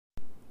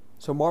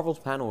So Marvel's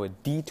panel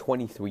at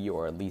D23,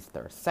 or at least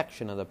their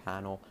section of the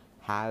panel,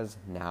 has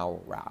now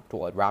wrapped.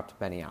 Well, it wrapped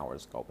many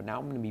hours ago, but now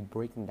I'm going to be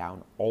breaking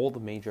down all the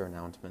major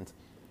announcements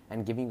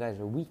and giving you guys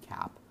a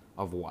recap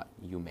of what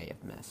you may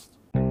have missed.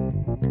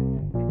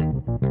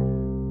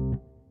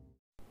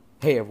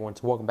 Hey everyone,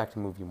 so welcome back to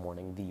Movie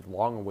Morning. The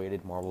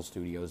long-awaited Marvel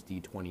Studios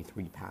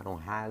D23 panel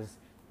has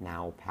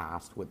now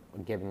passed, with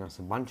giving us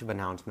a bunch of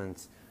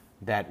announcements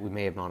that we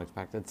may have not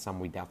expected, some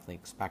we definitely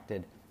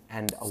expected,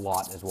 and a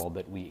lot as well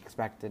that we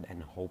expected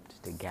and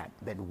hoped to get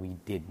that we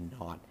did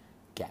not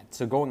get.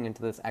 So going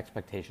into this,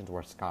 expectations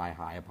were sky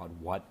high about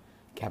what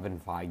Kevin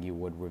Feige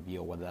would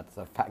reveal, whether that's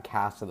the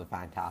cast of the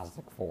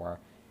Fantastic Four,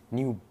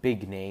 new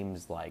big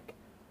names like,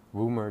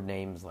 rumored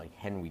names like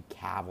Henry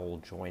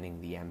Cavill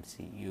joining the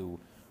MCU,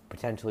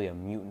 potentially a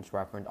Mutants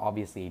reference,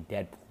 obviously a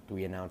Deadpool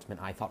 3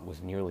 announcement I thought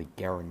was nearly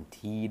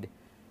guaranteed,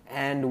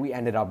 and we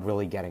ended up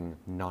really getting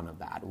none of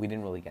that. We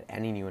didn't really get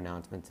any new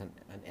announcements and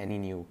any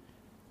new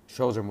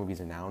shows or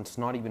movies announced,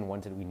 not even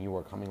ones that we knew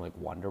were coming, like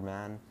Wonder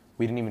Man.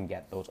 We didn't even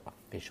get those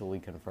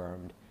officially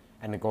confirmed.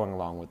 And going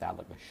along with that,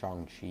 like a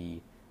Shang-Chi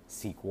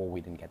sequel,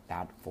 we didn't get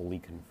that fully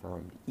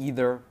confirmed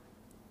either.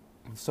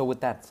 So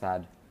with that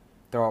said,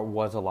 there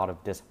was a lot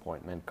of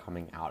disappointment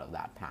coming out of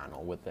that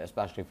panel, with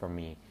especially for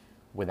me,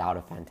 without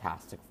a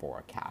Fantastic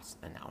Four cast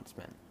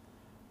announcement.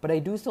 But I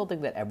do still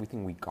think that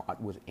everything we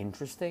got was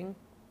interesting,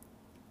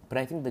 but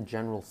I think the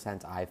general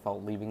sense I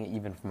felt leaving it,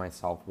 even for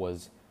myself,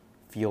 was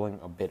feeling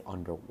a bit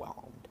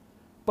underwhelmed.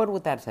 But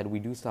with that said, we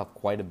do still have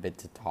quite a bit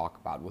to talk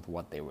about with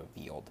what they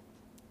revealed.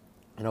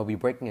 And I'll be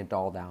breaking it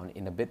all down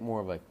in a bit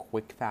more of a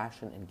quick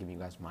fashion and giving you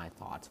guys my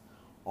thoughts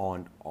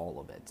on all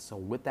of it. So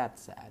with that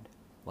said,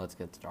 let's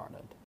get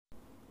started.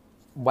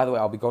 By the way,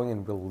 I'll be going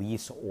in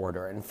release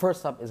order. And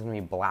first up is going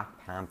to be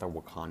Black Panther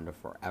Wakanda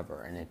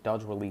Forever. And it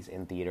does release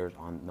in theaters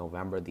on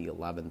November the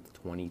 11th,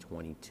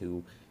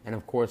 2022. And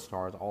of course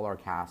stars all our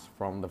cast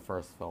from the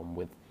first film,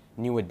 with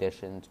new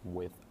additions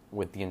with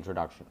the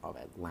introduction of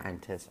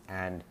Atlantis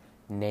and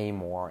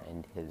Namor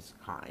and his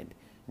kind.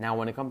 Now,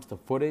 when it comes to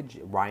footage,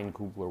 Ryan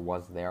Coogler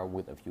was there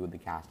with a few of the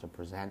cast to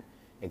present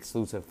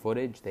exclusive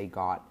footage. They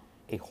got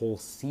a whole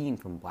scene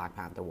from Black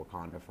Panther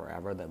Wakanda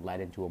Forever that led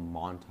into a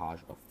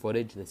montage of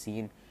footage. The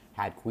scene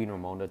had Queen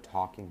Ramonda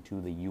talking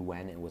to the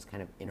UN and was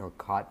kind of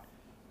intercut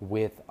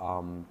with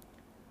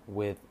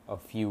a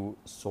few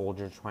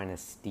soldiers trying to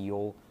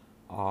steal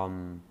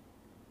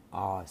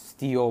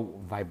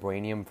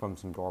vibranium from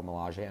some Dora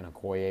Milaje and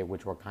Okoye,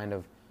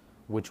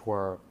 which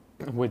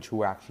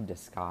were actually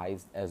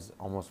disguised as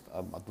almost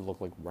to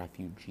look like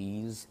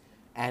refugees,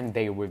 and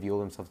they reveal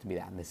themselves to be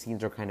that. And the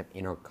scenes are kind of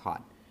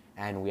intercut,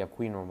 and we have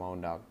Queen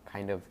Ramonda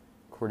kind of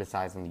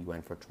criticizing the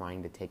UN for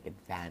trying to take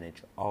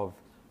advantage of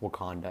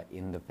Wakanda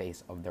in the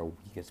face of their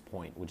weakest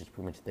point, which is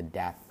pretty much the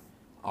death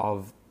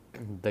of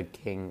the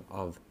king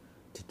of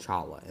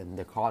T'Challa. And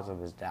the cause of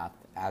his death,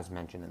 as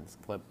mentioned in this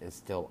clip, is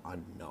still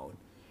unknown.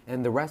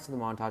 And the rest of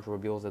the montage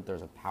reveals that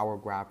there's a power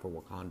grab for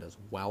Wakanda's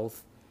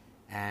wealth,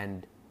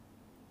 and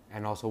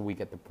also we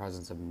get the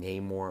presence of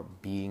Namor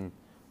being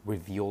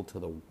revealed to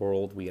the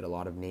world. We get a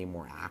lot of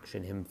Namor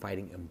action, him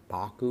fighting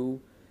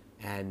M'Baku,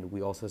 and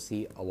we also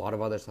see a lot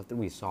of other stuff that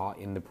we saw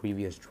in the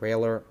previous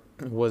trailer.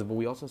 But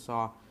we also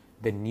saw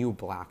the new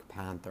Black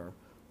Panther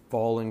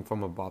falling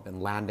from above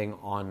and landing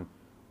on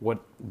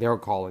what they're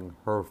calling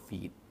her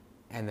feet,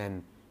 and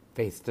then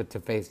face to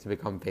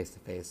become face to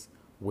face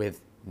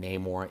with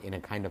Namor in a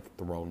kind of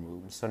throne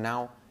room. So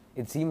now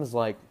it seems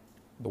like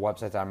the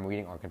websites I'm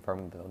reading are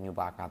confirming that the new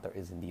Black Panther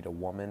is indeed a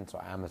woman, so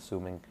I am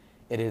assuming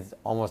it is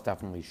almost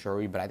definitely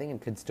Shuri, but I think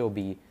it could still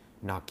be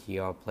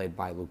Nakia, played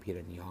by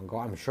Lupita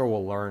Nyong'o. I'm sure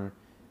we'll learn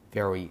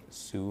very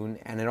soon.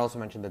 And it also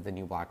mentioned that the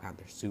new Black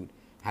Panther suit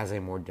has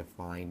a more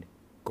defined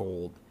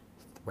gold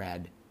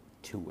thread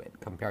to it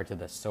compared to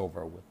the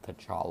silver with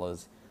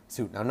T'Challa's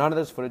suit. Now, none of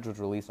this footage was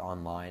released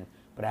online,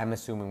 but I'm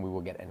assuming we will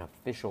get an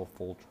official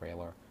full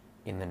trailer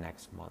in the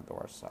next month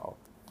or so.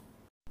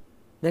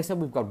 Next up,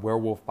 we've got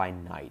Werewolf by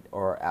Night,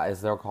 or as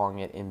they're calling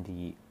it in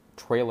the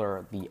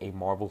trailer, a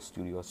Marvel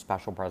Studios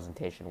special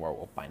presentation,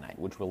 Werewolf by Night,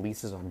 which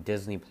releases on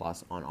Disney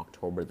Plus on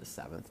October the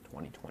 7th,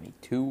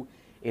 2022.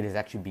 It is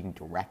actually being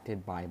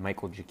directed by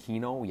Michael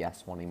Giacchino,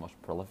 yes, one of the most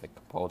prolific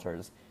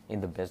composers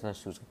in the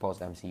business, who's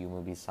composed MCU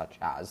movies such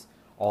as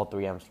all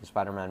three MCU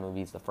Spider-Man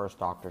movies, the first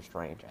Doctor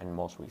Strange, and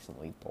most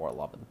recently Thor: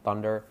 Love and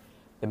Thunder.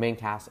 The main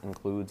cast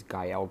includes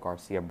Gael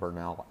Garcia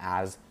Bernal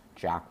as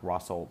Jack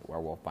Russell, the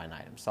Werewolf by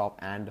Night himself,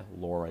 and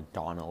Laura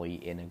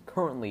Donnelly in a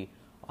currently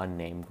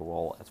unnamed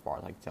role, as far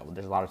as I can tell. But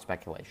there's a lot of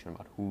speculation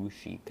about who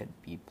she could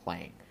be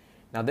playing.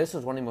 Now, this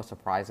is one of the most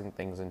surprising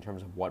things in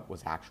terms of what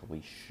was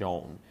actually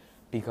shown,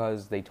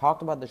 because they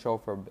talked about the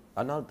show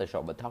not the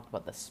show, but talked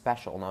about the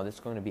special. Now, this is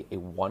going to be a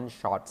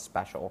one-shot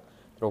special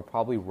that will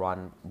probably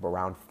run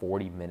around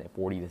 40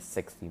 to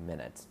 60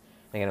 minutes.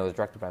 Again, it was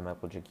directed by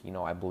Michael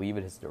Giacchino. I believe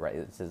it's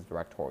his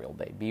directorial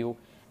debut.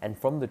 And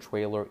from the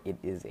trailer, it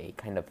is a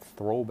kind of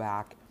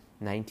throwback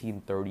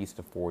 1930s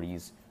to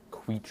 40s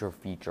creature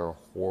feature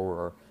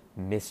horror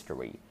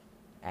mystery.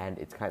 And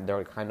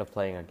they're kind of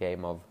playing a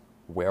game of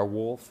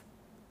werewolf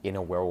in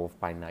a Werewolf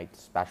by Night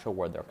special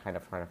where they're kind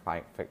of trying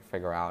to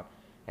figure out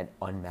and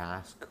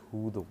unmask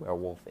who the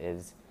werewolf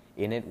is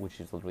in it, which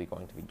is literally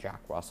going to be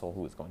Jack Russell,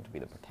 who is going to be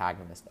the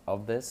protagonist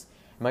of this.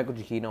 Michael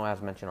Giacchino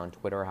has mentioned on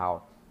Twitter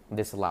how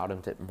this allowed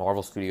him to,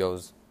 Marvel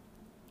Studios,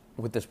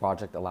 with this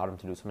project, allowed him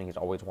to do something he's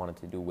always wanted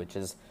to do, which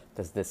is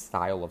this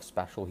style of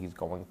special he's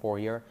going for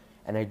here.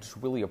 And I just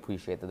really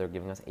appreciate that they're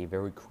giving us a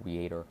very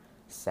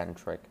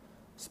creator-centric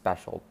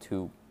special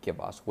to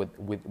give us with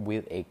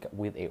a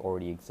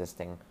already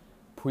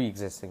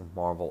pre-existing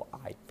Marvel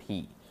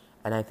IP.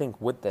 And I think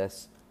with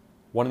this,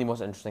 one of the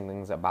most interesting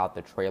things about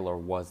the trailer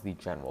was the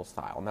general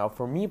style. Now,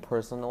 for me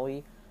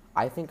personally,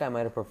 I think I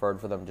might have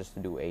preferred for them just to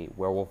do a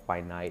Werewolf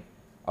by Night,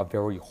 a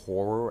very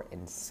horror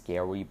and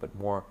scary, but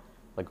more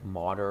like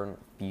modern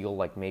feel,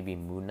 like maybe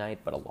Moon Knight,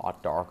 but a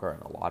lot darker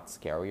and a lot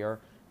scarier,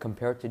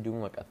 compared to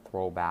doing like a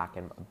throwback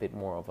and a bit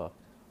more of a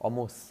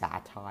almost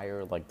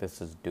satire like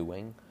this is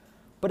doing.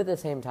 But at the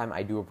same time,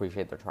 I do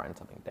appreciate they're trying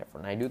something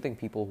different. I do think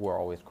people who are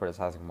always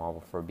criticizing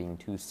Marvel for being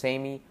too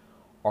samey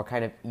are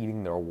kind of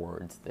eating their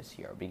words this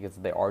year, because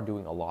they are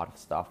doing a lot of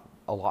stuff,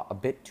 a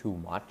bit too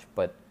much,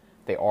 but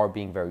they are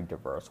being very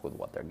diverse with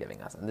what they're giving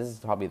us. And this is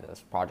probably this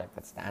project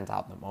that stands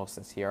out the most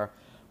this year.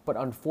 But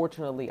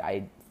unfortunately,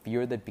 I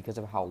fear that because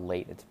of how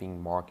late it's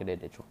being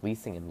marketed, it's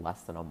releasing in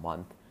less than a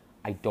month,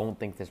 I don't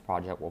think this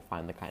project will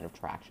find the kind of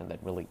traction that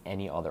really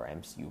any other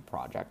MCU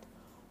project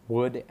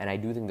would. And I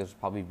do think this will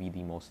probably be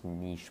the most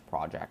niche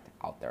project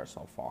out there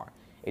so far.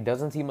 It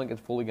doesn't seem like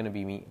it's fully going to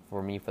be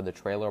for me for the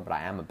trailer, but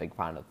I am a big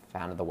fan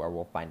of the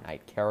Werewolf by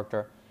Night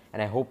character,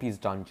 and I hope he's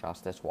done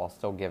justice while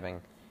still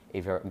giving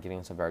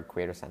us a very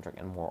creator-centric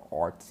and more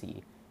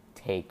artsy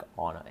take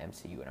on an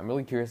MCU. And I'm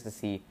really curious to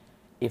see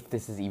if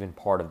this is even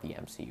part of the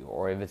MCU,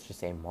 or if it's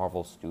just a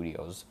Marvel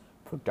Studios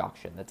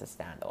production that's a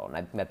standalone. I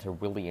think that's a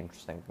really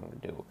interesting thing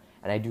to do,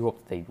 and I do hope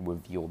that they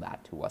reveal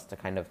that to us to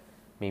kind of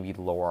maybe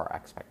lower our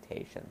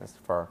expectations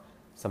for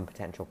some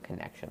potential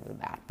connection to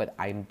that. But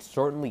I'm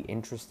certainly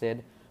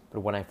interested,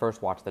 but when I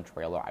first watched the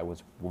trailer, I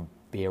was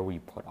very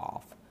put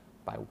off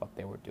by what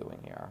they were doing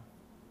here.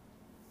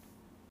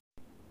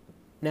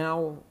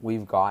 Now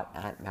we've got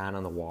Ant-Man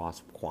and the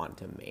Wasp: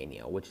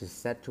 Quantumania, which is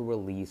set to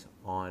release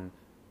on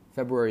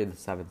February the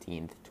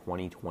 17th,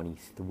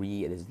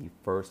 2023. It is the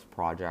first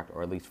project,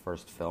 or at least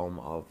first film,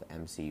 of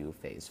MCU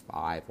Phase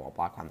 5, while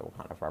Black Panther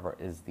Wakanda Forever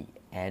is the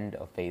end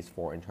of Phase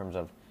 4 in terms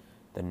of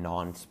the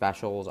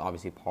non-specials.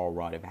 Obviously, Paul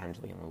Rudd,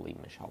 Evangeline Lilly,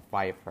 Michelle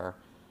Pfeiffer,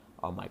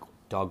 Michael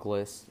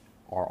Douglas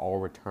are all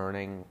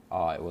returning.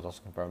 It was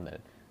also confirmed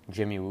that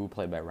Jimmy Woo,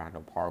 played by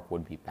Randall Park,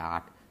 would be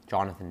back.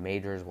 Jonathan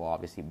Majors will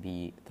obviously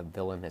be the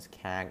villain as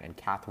Kang, and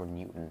Catherine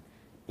Newton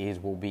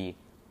will be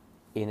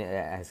in it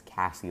as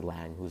Cassie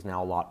Lang, who's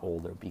now a lot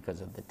older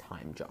because of the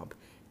time jump.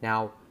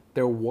 Now,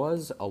 there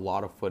was a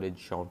lot of footage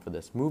shown for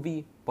this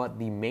movie, but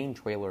the main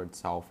trailer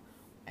itself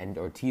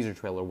or teaser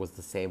trailer was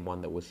the same one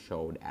that was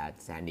showed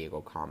at San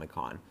Diego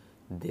Comic-Con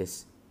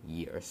this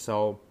year.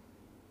 So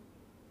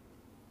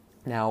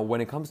now, when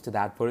it comes to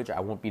that footage, I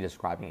won't be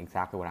describing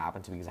exactly what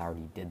happened because I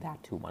already did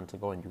that 2 months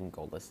ago, and you can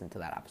go listen to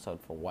that episode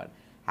for what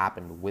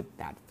happened with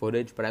that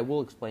footage. But I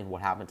will explain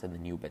what happened to the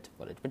new bits of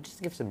footage. But just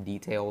to give some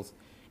details,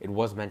 it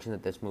was mentioned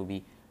that this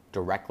movie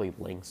directly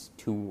links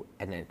to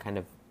and then kind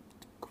of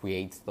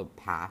creates the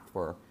path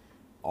for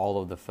all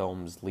of the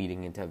films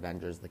leading into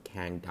Avengers: The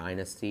Kang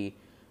Dynasty.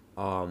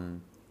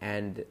 And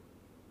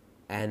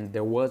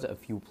there was a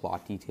few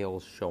plot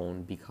details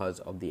shown because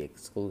of the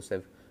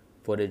exclusive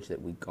footage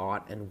that we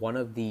got. And one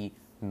of the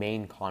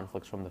main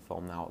conflicts from the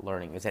film now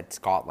learning is that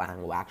Scott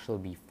Lang will actually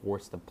be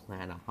forced to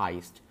plan a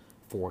heist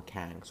for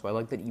Kang. So I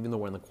like that even though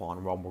we're in the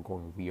quantum realm, we're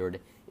going weird,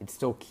 it's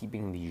still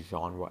keeping the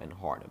genre and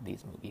heart of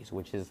these movies,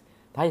 which is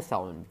the heist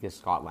element, because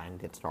Scott Lang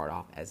did start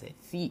off as a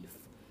thief.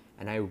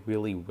 And I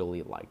really,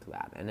 really liked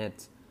that.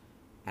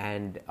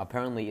 And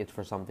apparently it's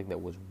for something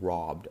that was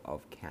robbed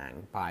of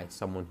Kang by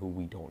someone who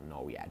we don't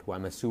know yet, who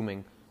I'm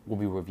assuming will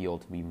be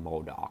revealed to be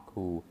MODOK,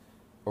 who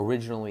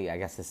originally, I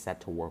guess, is set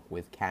to work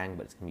with Kang,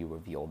 but it's going to be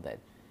revealed that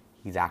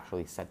he's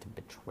actually set to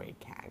betray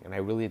Kang. And I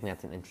really think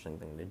that's an interesting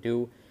thing to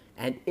do.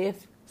 And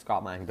if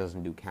Scott Lang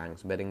doesn't do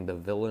Kang's bidding, the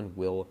villain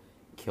will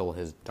kill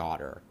his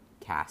daughter,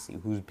 Cassie,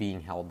 who's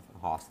being held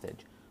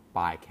hostage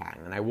by Kang.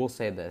 And I will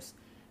say this,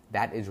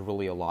 that is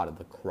really a lot of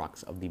the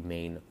crux of the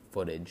main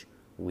footage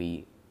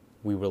we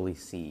really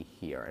see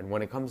here. And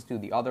when it comes to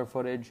the other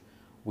footage,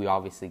 we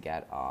obviously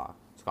get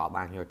Scott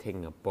Lang here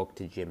taking a book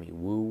to Jimmy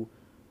Woo,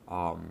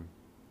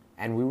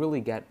 and we really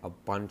get a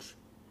bunch,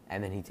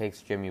 and then he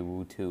takes Jimmy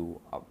Woo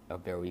to a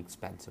very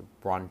expensive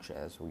brunch,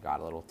 as we got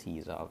a little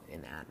tease of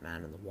in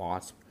Ant-Man and the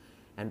Wasp,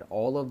 and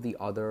all of the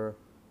other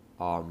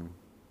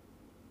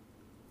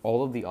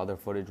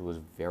footage was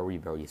very,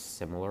 very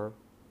similar.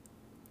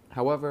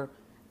 However,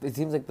 it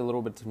seems like the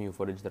little bits of new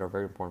footage that are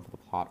very important for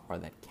the plot are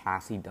that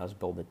Cassie does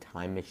build a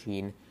time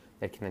machine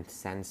that can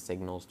send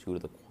signals to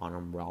the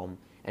quantum realm.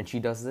 And she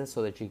does this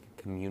so that she can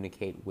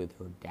communicate with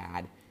her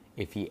dad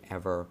if he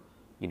ever,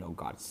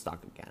 got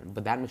stuck again.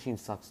 But that machine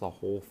sucks the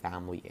whole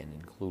family in,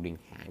 including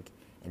Hank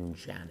and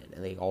Janet.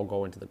 And they all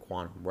go into the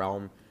quantum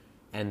realm.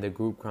 And the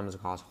group comes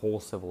across whole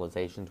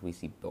civilizations. We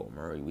see Bill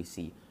Murray, we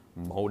see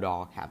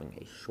MODOK having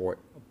a short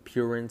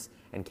appearance,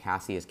 and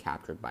Cassie is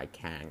captured by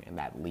Kang, and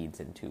that leads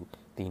into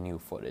the new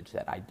footage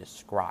that I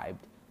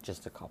described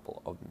just a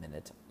couple of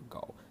minutes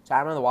ago. So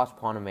after the watch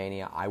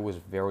Quantumania, I was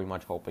very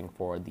much hoping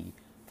for the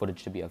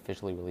footage to be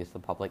officially released to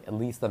the public, at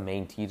least the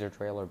main teaser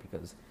trailer,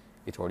 because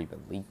it's already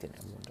been leaked and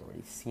everyone's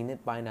already seen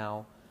it by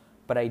now.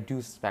 But I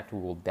do suspect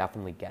we will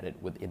definitely get it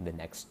within the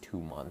next 2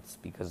 months,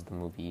 because the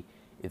movie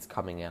is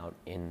coming out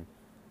in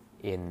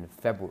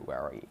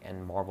February,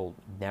 and Marvel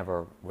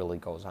never really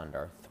goes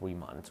under 3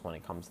 months when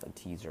it comes to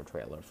teaser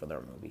trailers for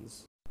their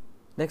movies.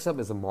 Next up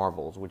is The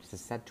Marvels, which is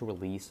set to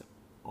release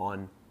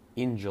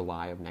in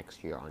July of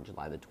next year, on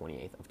July the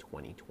 28th of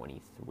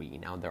 2023.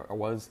 Now, there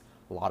was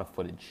a lot of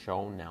footage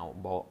shown. Now,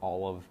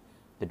 all of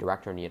the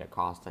director, Nia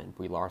DaCosta, and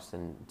Brie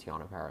Larson,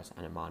 Tiana Paris,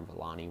 and Iman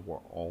Vellani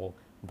were all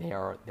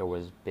there. There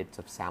was bits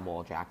of Samuel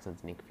L.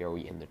 Jackson's Nick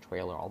Fury in the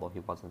trailer, although he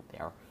wasn't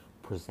there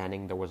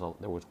presenting. There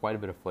was quite a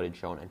bit of footage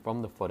shown, and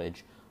from the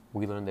footage,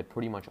 we learned that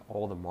pretty much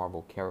all the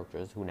Marvel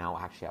characters, who now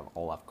actually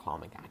all have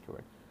comic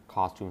accurate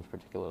costumes,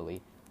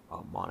 particularly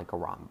Monica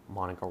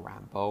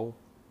Rambeau,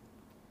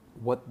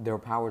 what their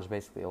powers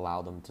basically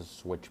allow them to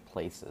switch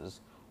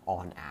places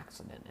on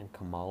accident. And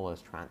Kamala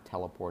is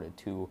teleported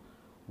to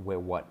where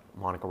what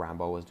Monica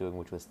Rambeau was doing,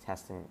 which was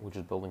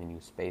building a new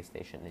space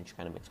station, and she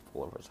kind of makes a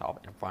fool of herself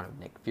in front of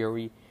Nick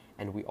Fury.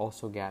 And we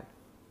also get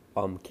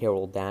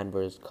Carol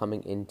Danvers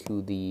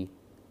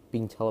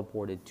being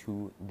teleported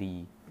to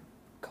the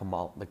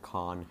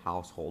Khan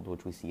household,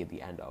 which we see at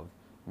the end of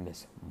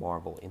Miss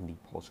Marvel in the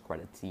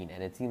post-credit scene.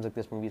 And it seems like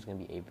this movie is going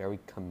to be a very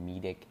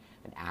comedic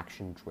and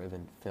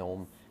action-driven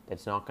film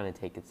that's not going to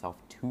take itself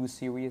too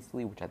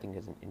seriously, which I think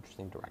is an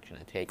interesting direction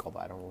to take, although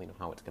I don't really know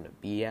how it's going to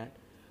be yet.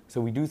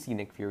 So we do see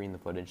Nick Fury in the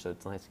footage, so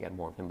it's nice to get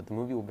more of him, but the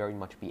movie will very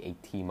much be a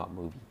team-up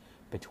movie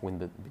between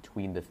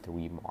the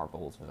three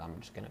Marvels, as I'm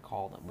just going to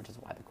call them, which is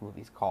why the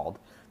movie's called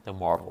The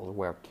Marvels,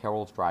 where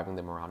Carol's driving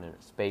them around in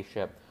a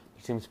spaceship.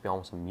 There seems to be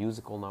almost a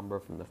musical number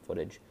from the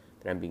footage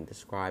that I'm being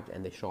described,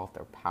 and they show off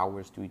their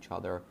powers to each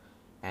other,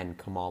 and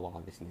Kamala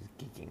obviously is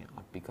geeking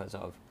out because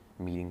of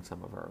meeting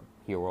some of her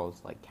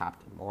heroes like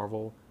Captain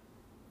Marvel.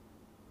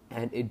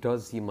 And it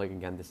does seem like,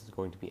 again, this is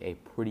going to be a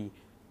pretty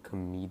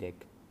comedic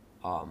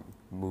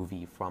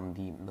movie from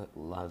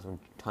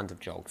tons of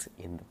jokes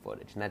in the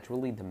footage. And that's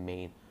really the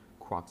main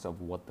crux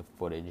of what the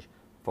footage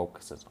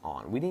focuses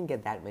on. We didn't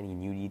get that many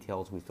new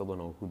details. We still don't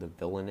know who the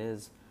villain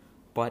is.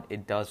 But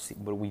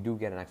we do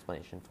get an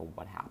explanation for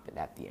what happened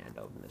at the end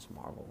of Miss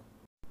Marvel.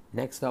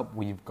 Next up,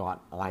 we've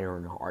got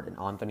Ironheart, and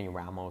Anthony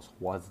Ramos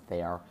was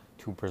there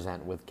to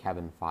present with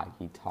Kevin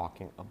Feige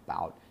talking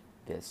about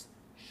this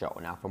show.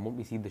 Now, from what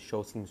we see, the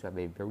show seems to have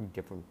a very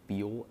different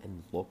feel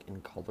and look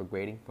and color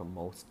grading from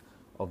most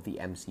of the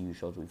MCU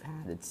shows we've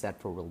had. It's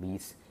set for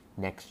release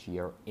next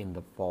year in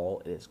the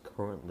fall. It is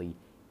currently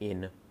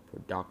in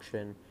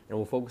production, and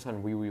will focus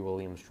on Riri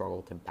Williams'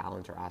 struggle to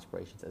balance her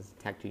aspirations as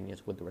a tech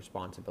genius with the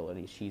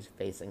responsibilities she's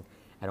facing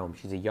at home.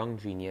 She's a young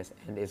genius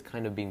and is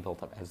kind of being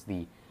built up as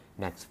the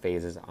next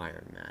phase as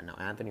Iron Man. Now,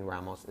 Anthony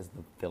Ramos is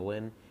the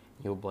villain.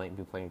 He'll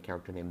be playing a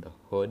character named the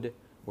Hood,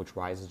 which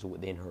rises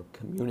within her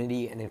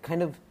community, and it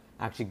kind of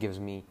actually gives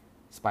me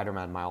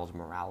Spider-Man Miles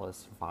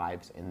Morales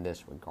vibes in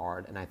this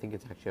regard, and I think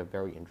it's actually a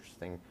very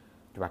interesting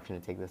direction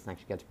to take this, and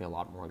actually gets me a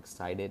lot more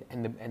excited.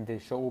 And the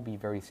show will be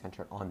very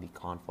centered on the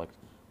conflict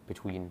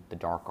between the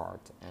dark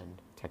arts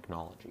and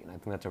technology, and I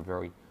think that's a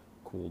very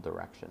cool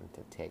direction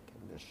to take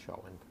in this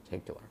show in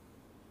particular.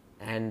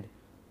 And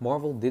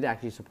Marvel did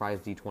actually surprise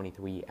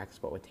D23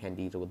 Expo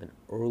attendees with an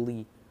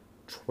early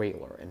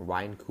trailer, and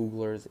Ryan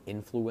Coogler's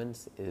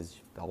influence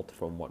is felt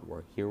from what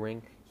we're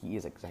hearing. He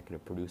is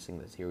executive producing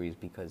the series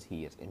because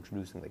he is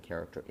introducing the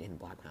character in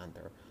Black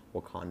Panther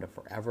Wakanda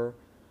Forever.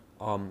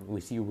 We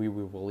see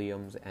Riri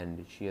Williams,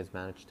 and she has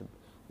managed to,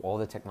 all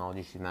the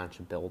technology she's managed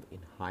to build in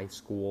high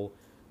school.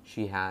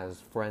 She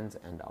has friends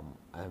and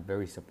a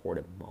very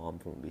supportive mom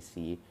from what we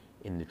see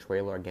in the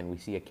trailer. Again, we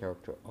see a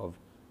character of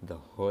the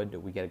Hood.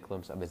 We get a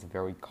glimpse of his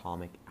very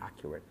comic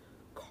accurate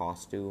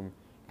costume,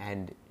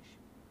 and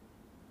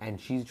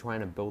she's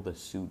trying to build a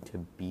suit to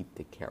beat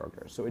the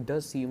character. So it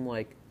does seem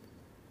like,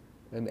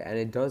 and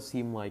it does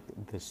seem like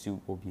the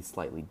suit will be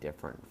slightly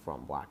different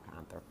from Black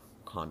Panther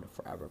Wakanda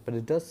Forever. But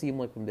it does seem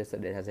like from this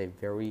that it has a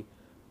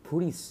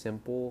pretty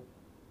simple,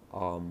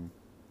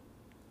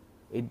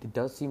 it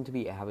does seem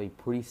to have a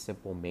pretty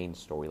simple main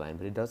storyline,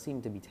 but it does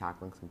seem to be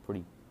tackling some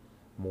pretty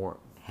more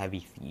heavy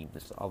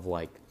themes of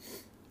like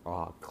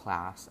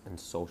class and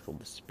social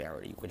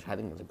disparity, which I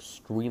think is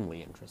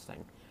extremely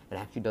interesting. It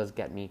actually does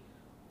get me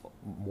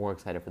more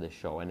excited for this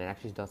show, and it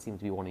actually does seem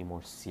to be one of the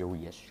more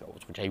serious shows,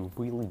 which I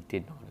really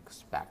did not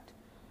expect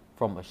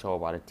from a show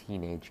about a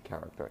teenage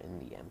character in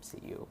the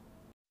MCU.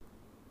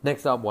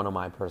 Next up, one of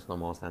my personal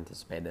most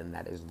anticipated, and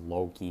that is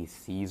Loki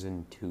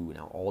Season 2.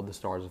 Now, all the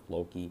stars of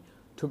Loki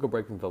took a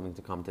break from filming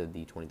to come to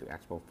the D23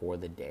 Expo for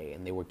the day,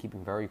 and they were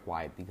keeping very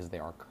quiet because they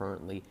are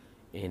currently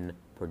in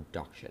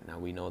production. Now,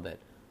 we know that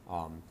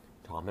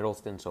Tom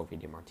Hiddleston, Sophie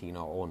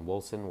DiMartino, Owen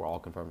Wilson were all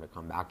confirmed to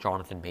come back.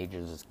 Jonathan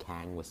Majors as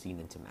Kang was seen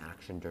in some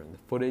action during the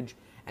footage.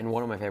 And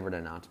one of my favorite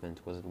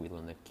announcements was that we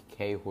learned that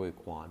Ke Huy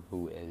Quan,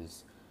 who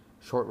is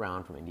Short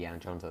Round from Indiana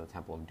Jones and the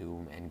Temple of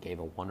Doom and gave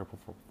a wonderful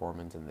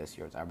performance in this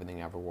year's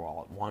Everything Everywhere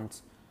All at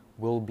Once,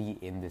 will be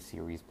in the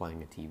series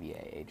playing a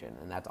TVA agent.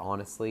 And that's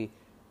honestly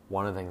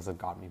one of the things that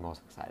got me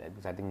most excited,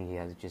 because I think he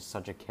has just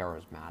such a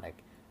charismatic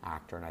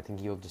actor, and I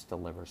think he'll just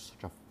deliver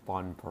such a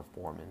fun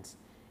performance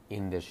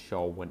in this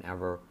show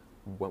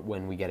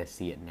when we get to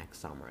see it next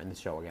summer. And the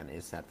show, again,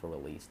 is set for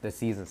release. The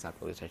season's set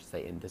for release, I should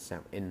say,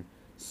 in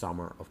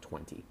summer of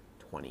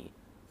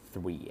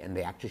 2023. And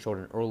they actually showed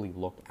an early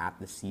look at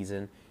the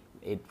season.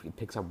 It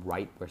picks up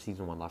right where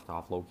season 1 left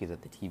off. Loki's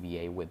at the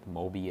TVA with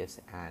Mobius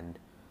and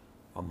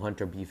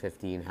Hunter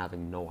B-15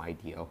 having no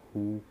idea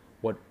who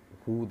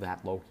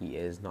that Loki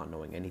is, not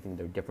knowing anything.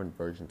 They're different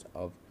versions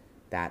of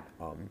that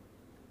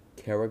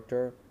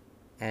character,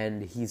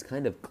 and he's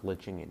kind of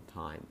glitching in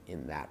time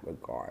in that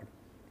regard.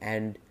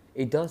 And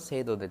it does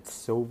say, though, that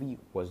Sylvie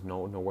was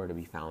nowhere to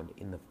be found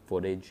in the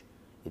footage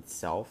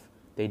itself.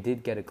 They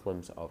did get a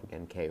glimpse of,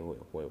 again, Ke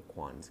Huy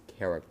Quan's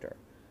character,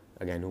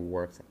 again, who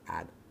works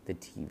at the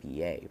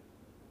TVA.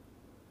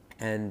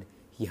 And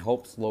he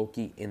helps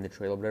Loki in the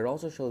trailer, but it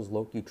also shows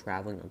Loki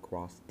traveling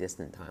across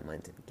distant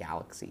timelines and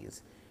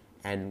galaxies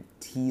and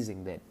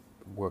teasing that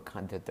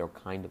they're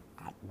kind of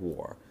at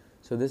war.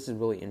 So this is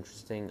really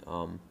interesting.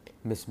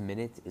 Miss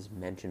Minutes is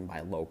mentioned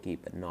by Loki,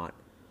 but not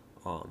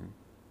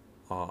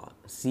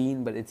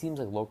seen. But it seems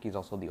like Loki is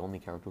also the only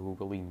character who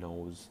really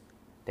knows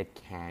that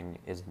Kang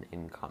is an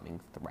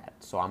incoming threat.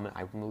 So I'm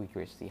really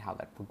curious to see how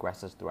that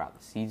progresses throughout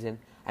the season.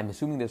 I'm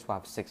assuming this will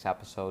have 6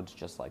 episodes,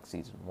 just like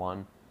season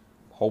 1.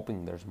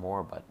 Hoping there's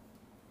more, but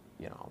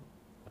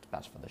what's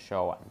best for the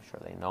show, I'm sure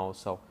they know.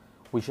 So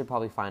we should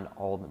probably find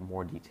all the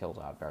more details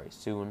out very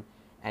soon.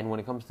 And when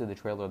it comes to the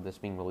trailer of this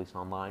being released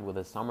online, with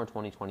a summer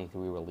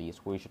 2023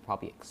 release, we should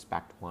probably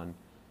expect one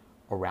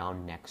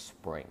around next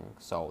spring.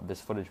 So this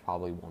footage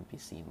probably won't be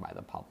seen by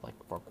the public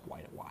for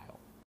quite a while.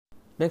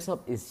 Next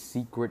up is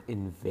Secret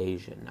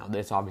Invasion. Now,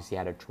 this obviously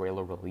had a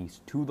trailer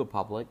released to the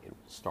public. It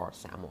will star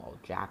Samuel L.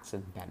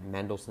 Jackson, Ben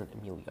Mendelsohn,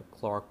 Emilia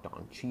Clarke,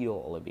 Don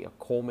Cheadle, Olivia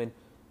Colman,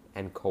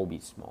 and Kobe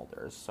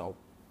Smulders. So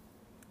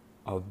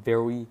a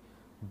very,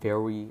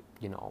 very,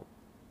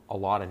 a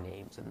lot of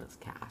names in this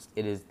cast.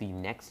 It is the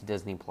next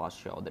Disney Plus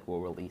show that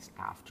will release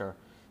after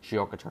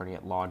She-Hulk Attorney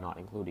at Law, not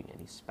including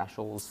any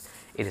specials.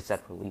 It is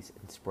set for release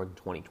in spring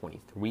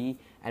 2023.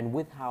 And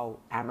with how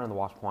Ant-Man and the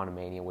Wasp: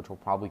 Quantumania, which will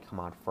probably come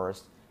out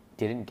first,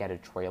 didn't get a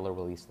trailer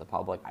released to the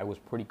public, I was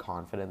pretty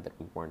confident that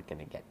we weren't going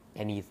to get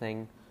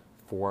anything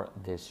for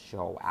this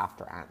show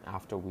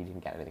after we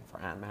didn't get anything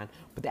for Ant-Man.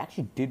 But they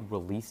actually did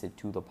release it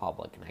to the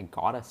public, and I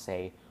gotta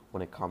say,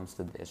 when it comes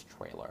to this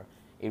trailer,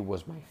 it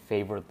was my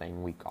favorite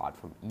thing we got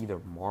from either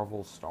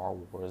Marvel, Star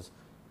Wars,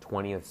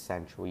 20th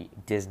Century,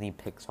 Disney,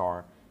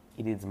 Pixar.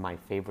 It is my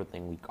favorite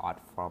thing we got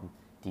from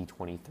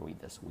D23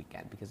 this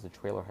weekend, because the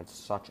trailer had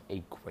such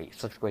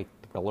great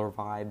thriller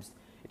vibes.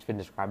 It's been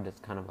described as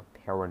kind of a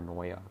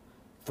paranoia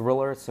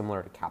thriller,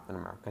 similar to Captain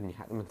America,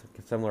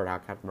 similar to how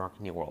Captain America: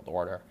 New World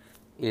Order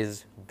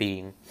is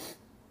being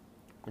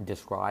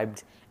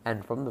described.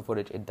 And from the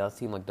footage, it does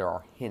seem like there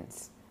are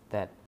hints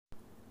that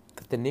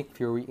the Nick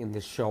Fury in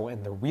this show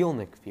and the real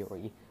Nick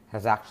Fury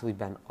has actually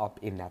been up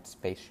in that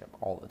spaceship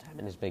all the time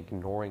and has been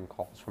ignoring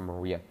calls from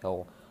Maria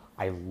Hill.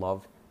 I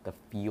love the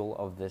feel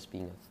of this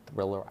being a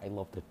thriller. I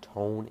love the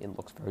tone. It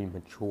looks very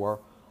mature.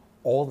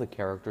 All the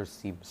characters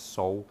seem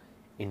so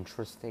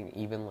interesting.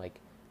 Even like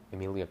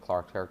Emilia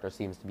Clarke's character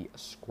seems to be a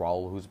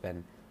Skrull who's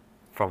been,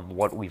 from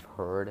what we've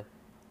heard,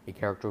 a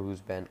character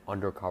who's been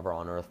undercover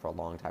on Earth for a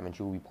long time, and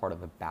she will be part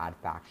of a bad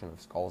faction of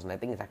Skrulls. And I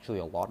think it's actually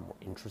a lot more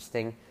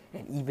interesting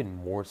and even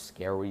more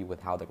scary with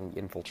how they're going to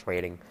be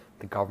infiltrating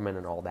the government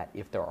and all that,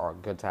 if there are a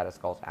good side of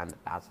Skrulls and the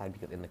bad side.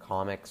 Because in the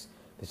comics,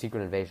 the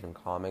Secret Invasion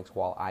comics,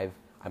 while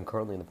I'm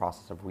currently in the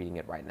process of reading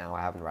it right now, I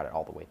haven't read it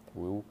all the way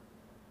through,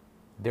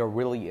 there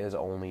really is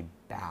only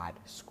bad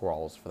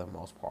Skrulls for the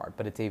most part.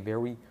 But it's a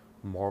very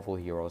Marvel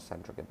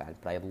hero-centric event,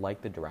 but I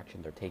like the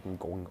direction they're taking,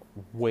 going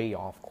way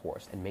off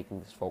course and making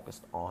this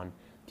focused on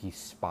the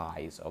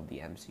spies of the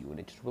MCU, and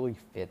it just really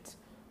fits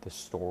the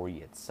story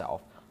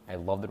itself. I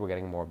love that we're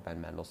getting more of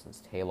Ben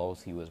Mendelsohn's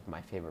Talos. He was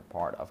my favorite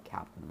part of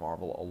Captain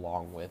Marvel,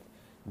 along with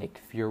Nick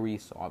Fury,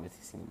 so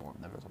obviously seeing more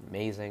of them is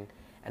amazing.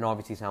 And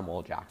obviously Samuel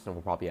L. Jackson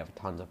will probably have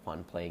tons of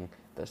fun playing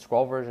the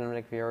Skrull version of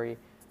Nick Fury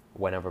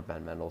whenever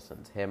Ben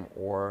Mendelsohn's him,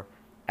 or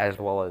as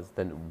well as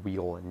the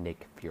real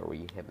Nick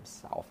Fury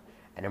himself.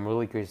 And I'm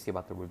really curious to see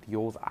about the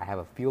reveals. I have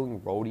a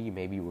feeling Rhodey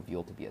may be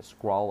revealed to be a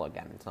Skrull.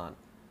 Again,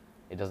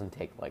 it doesn't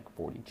take like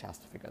 40 chess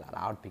to figure that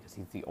out, because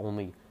he's the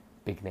only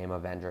big name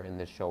Avenger in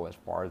this show as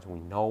far as we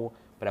know.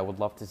 But I would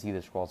love to see the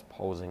Skrulls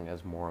posing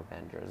as more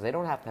Avengers. They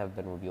don't have to have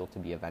been revealed to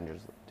be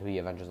Avengers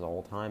the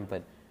whole time,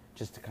 but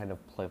just to kind of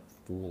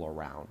fool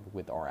around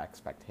with our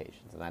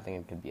expectations. And I think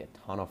it could be a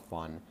ton of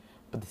fun.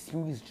 But the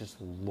series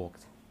just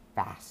looks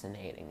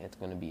fascinating. It's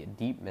going to be a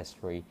deep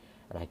mystery,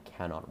 and I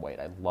cannot wait.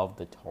 I love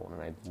the tone,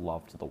 and I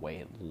loved the way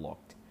it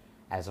looked.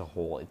 As a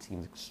whole, it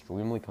seems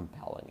extremely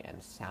compelling,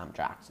 and Sam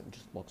Jackson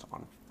just looks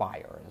on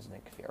fire as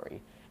Nick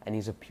Fury. And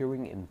he's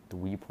appearing in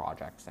 3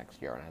 projects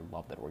next year, and I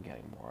love that we're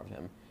getting more of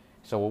him.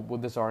 So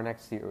with this, our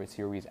next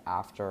series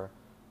after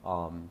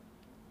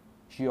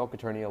She-Hulk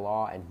Attorney at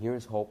Law, and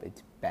here's hope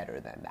it's better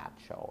than that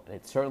show. And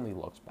it certainly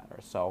looks better.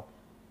 So,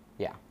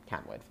 yeah,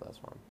 can't wait for this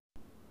one.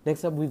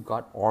 Next up, we've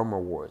got Armor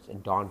Wars,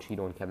 and Don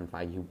Cheadle and Kevin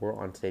Feige were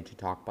on stage to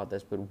talk about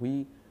this, but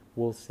we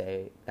will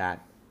say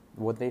that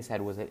what they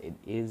said was that it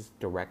is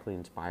directly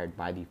inspired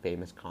by the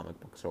famous comic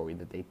book story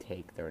that they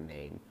take their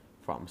name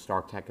from.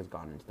 Stark Tech has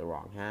gone into the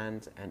wrong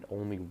hands, and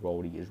only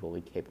Rhodey is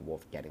really capable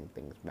of getting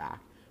things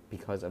back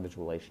because of his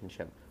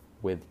relationship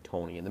with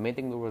Tony. And the main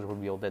thing that was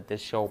revealed that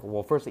this show,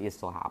 well, firstly, is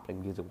still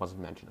happening because it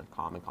wasn't mentioned at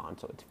Comic-Con,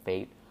 so its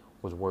fate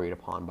was worried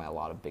upon by a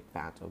lot of big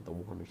fans of the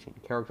War Machine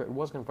character. It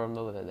was confirmed,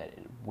 though, that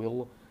it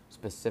will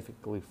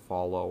specifically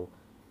follow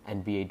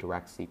and be a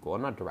direct sequel,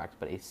 not direct,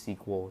 but a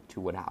sequel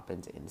to what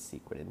happens in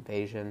Secret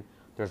Invasion.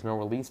 There's no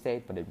release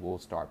date, but it will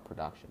start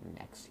production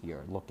next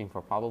year, looking for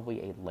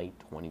probably a late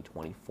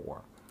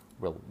 2024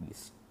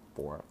 release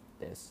for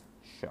this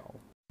show.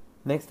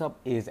 Next up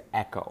is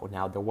Echo.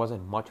 Now, there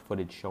wasn't much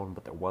footage shown,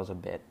 but there was a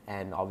bit,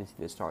 and obviously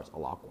this stars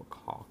Alaqua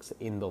Cox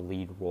in the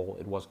lead role.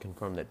 It was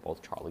confirmed that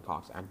both Charlie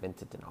Cox and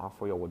Vincent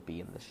D'Onofrio would be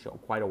in this show.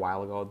 Quite a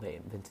while ago,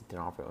 Vincent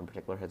D'Onofrio in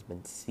particular has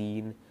been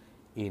seen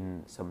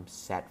in some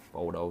set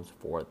photos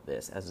for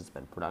this as it's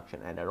been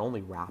production, and it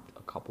only wrapped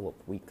a couple of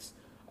weeks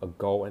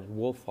ago, and it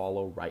will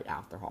follow right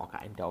after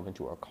Hawkeye and delve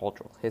into her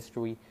cultural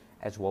history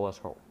as well as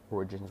her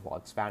origins while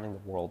expanding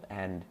the world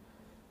and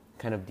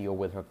kind of deal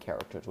with her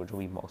characters, which will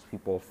be most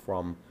people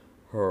from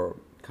her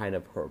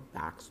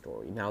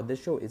backstory. Now,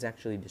 this show is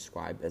actually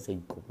described as a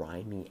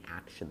grimy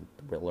action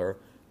thriller,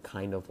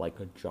 kind of like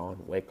a John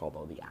Wick,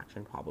 although the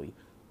action probably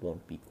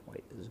won't be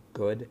quite as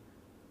good.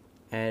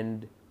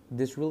 And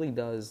it really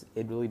does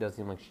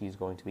seem like she's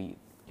going to be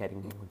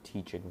getting more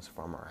teachings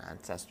from her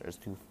ancestors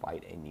to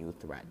fight a new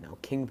threat. Now,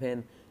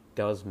 Kingpin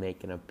does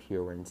make an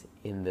appearance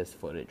in this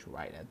footage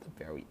right at the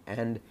very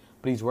end,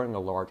 but he's wearing a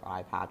large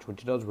eye patch,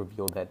 which does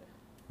reveal that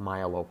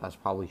Maya Lopez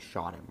probably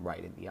shot him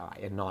right in the eye,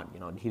 and not,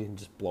 he didn't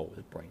just blow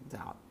his brains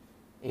out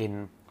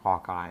in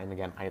Hawkeye. And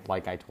again, I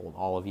told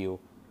all of you,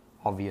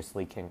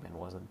 obviously Kingpin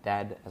wasn't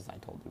dead, as I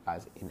told you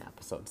guys in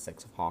episode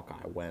 6 of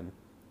Hawkeye when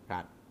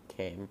that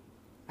came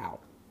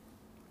out.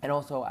 And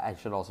also, I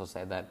should also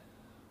say that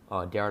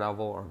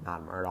Daredevil, or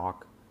Matt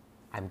Murdock,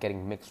 I'm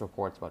getting mixed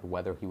reports about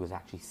whether he was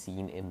actually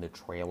seen in the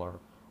trailer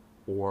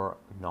or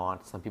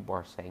not. Some people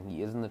are saying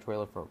he is in the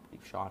trailer for a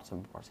brief shot.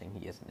 Some people are saying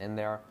he isn't in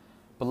there.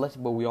 But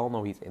we all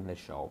know he's in the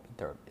show. But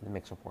there are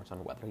mixed reports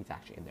on whether he's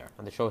actually in there.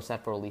 And the show is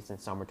set for release in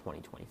summer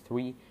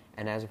 2023.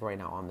 And as of right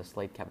now, on the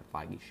slate Kevin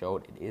Feige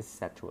showed, it is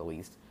set to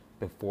release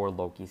before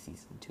Loki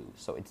Season 2.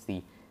 So it's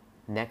the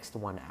next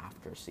one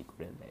after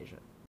Secret Invasion.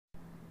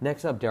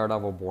 Next up,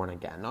 Daredevil Born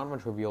Again. Not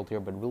much revealed here,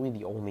 but really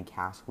the only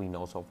cast we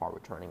know so far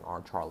returning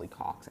are Charlie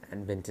Cox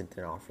and Vincent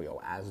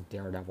D'Onofrio as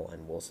Daredevil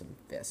and Wilson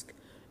Fisk.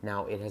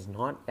 Now, it has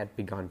not yet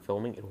begun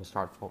filming. It will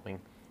start filming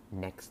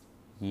next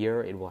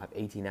year. It will have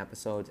 18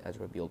 episodes, as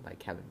revealed by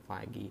Kevin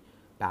Feige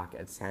back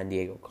at San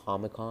Diego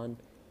Comic-Con.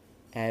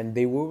 And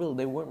they weren't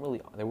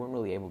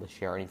really able to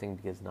share anything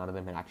because none of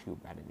them had actually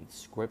read any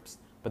scripts,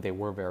 but they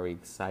were very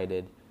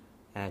excited.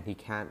 And he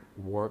can't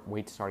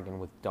wait to start again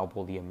with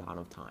double the amount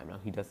of time. Now,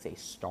 he does say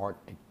start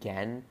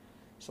again,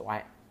 so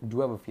I do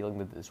have a feeling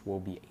that this will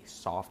be a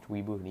soft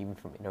reboot, and even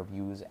from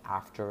interviews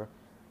after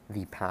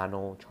the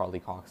panel,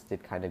 Charlie Cox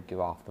did kind of give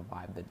off the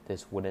vibe that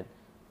this wouldn't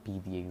be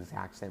the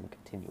exact same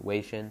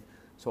continuation.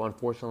 So,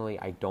 unfortunately,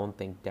 I don't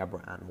think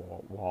Deborah Ann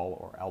Wall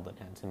or Eldon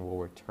Henson will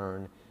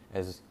return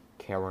as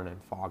Karen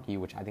and Foggy,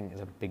 which I think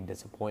is a big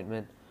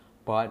disappointment.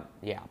 But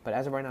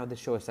as of right now, this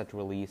show is set to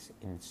release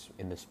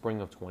in the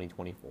spring of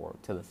 2024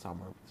 to the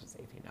summer, which is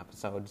 18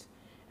 episodes,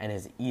 and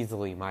is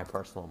easily my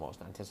personal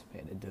most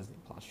anticipated Disney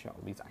Plus show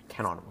because I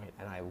cannot wait,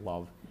 and I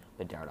love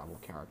the Daredevil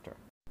character.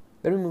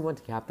 Then we move on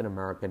to Captain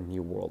America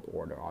New World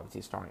Order,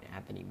 obviously starring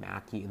Anthony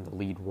Mackie in the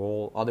lead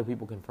role. Other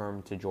people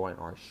confirmed to join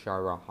are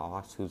Shira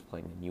Haas, who's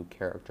playing a new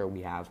character.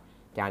 We have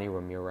Danny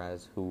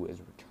Ramirez, who is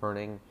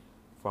returning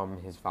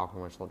from his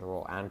Falcon Winter Soldier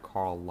role, and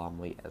Carl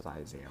Lumley as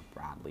Isaiah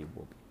Bradley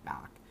will be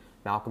back.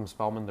 Malcolm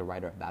Spellman, the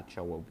writer of that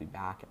show, will be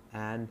back,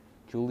 and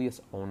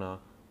Julius Ona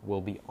will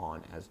be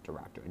on as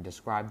director, and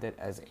described it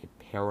as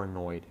a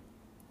paranoid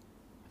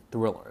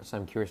thriller. So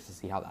I'm curious to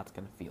see how that's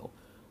going to feel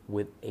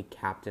with a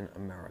Captain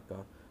America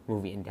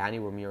movie. And Danny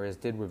Ramirez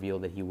did reveal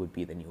that he would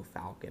be the new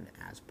Falcon,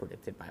 as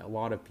predicted by a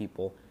lot of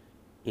people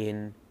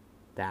in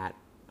that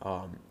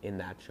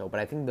show.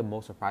 But I think the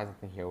most surprising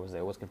thing here was that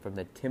it was confirmed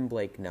that Tim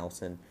Blake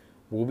Nelson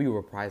will be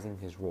reprising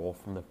his role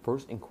from the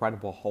first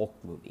Incredible Hulk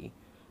movie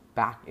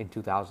back in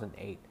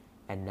 2008,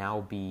 and now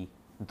be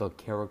the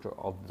character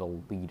of the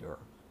leader,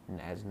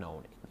 as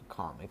known in the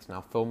comics. Now,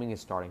 filming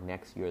is starting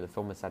next year. The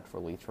film is set for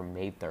release from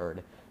May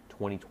 3rd,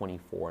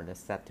 2024, and is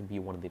set to be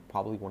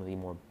probably one of the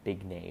more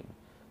big name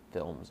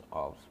films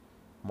of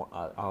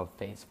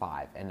Phase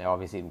 5, and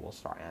obviously will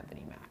star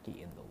Anthony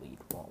Mackie in the lead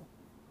role.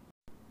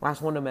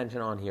 Last one to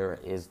mention on here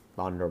is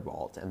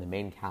Thunderbolt, and the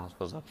main cast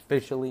was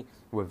officially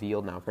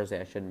revealed. Now, first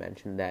I should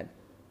mention that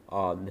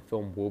the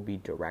film will be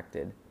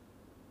directed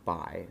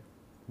by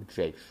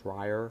Jake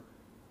Schreier,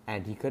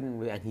 and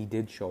he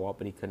did show up,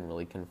 but he couldn't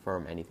really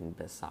confirm anything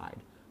beside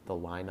the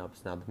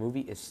lineups. Now, the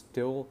movie is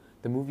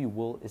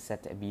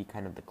set to be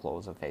kind of the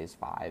close of Phase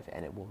 5,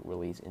 and it will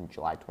release in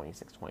July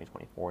 26,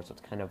 2024, so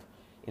it's kind of,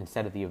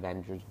 instead of the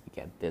Avengers, we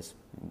get this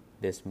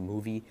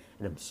movie,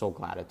 and I'm so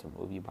glad it's a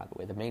movie, by the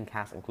way. The main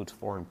cast includes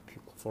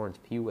Florence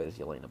Pugh as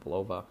Yelena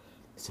Belova,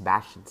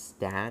 Sebastian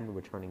Stan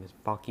returning as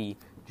Bucky,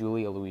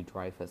 Julia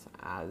Louis-Dreyfus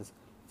as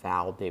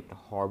Val, David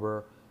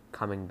Harbour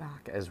coming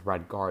back as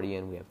Red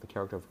Guardian. We have the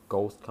character of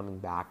Ghost coming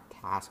back,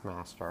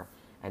 Taskmaster,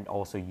 and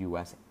also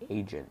U.S.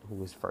 Agent, who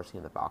was first seen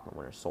in the Falcon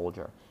Winter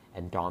Soldier,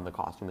 and donned the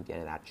costume at the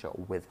end of that show,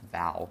 with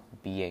Val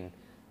being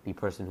the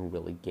person who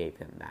really gave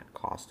him that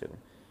costume.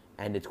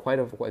 And it's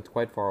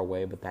quite far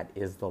away, but that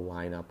is the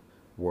lineup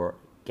we're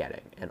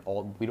getting. And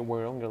we don't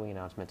really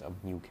announcements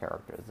of new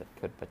characters that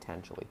could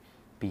potentially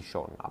be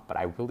showing up. But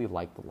I really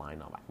like the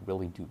lineup. I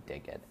really do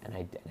dig it, and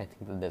I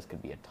think that this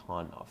could be a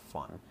ton of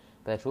fun.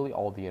 But that's really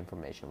all the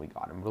information we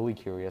got. I'm really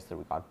curious that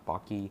we got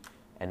Bucky,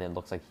 and it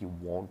looks like he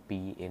won't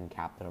be in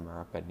Captain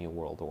America: New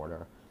World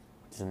Order.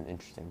 It's an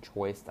interesting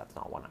choice. That's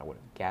not one I would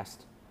have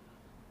guessed.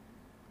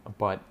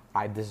 But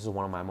this is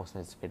one of my most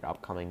anticipated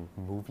upcoming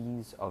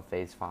movies of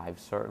Phase 5,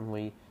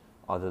 certainly,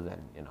 other than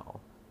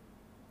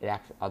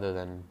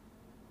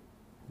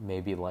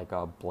maybe like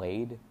a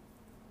Blade.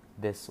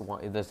 This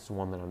is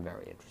one that I'm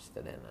very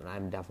interested in, and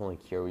I'm definitely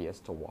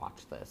curious to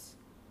watch this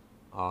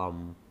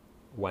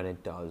when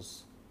it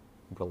does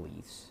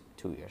release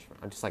 2 years from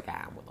now, just like I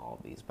am with all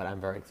of these. But I'm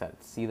very excited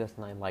to see this,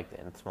 and I liked it,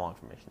 and the small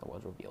information that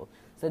was revealed.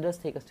 So it does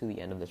take us to the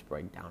end of this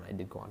breakdown. I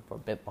did go on for a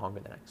bit longer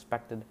than I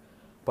expected.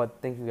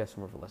 But thank you guys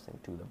so much for listening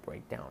to the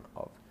breakdown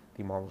of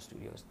the Marvel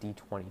Studios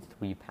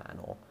D23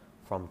 panel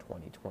from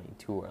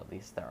 2022, or at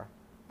least their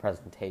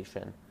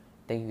presentation.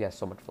 Thank you guys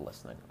so much for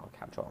listening. I'll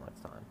catch you all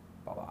next time.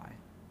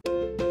 Bye-bye.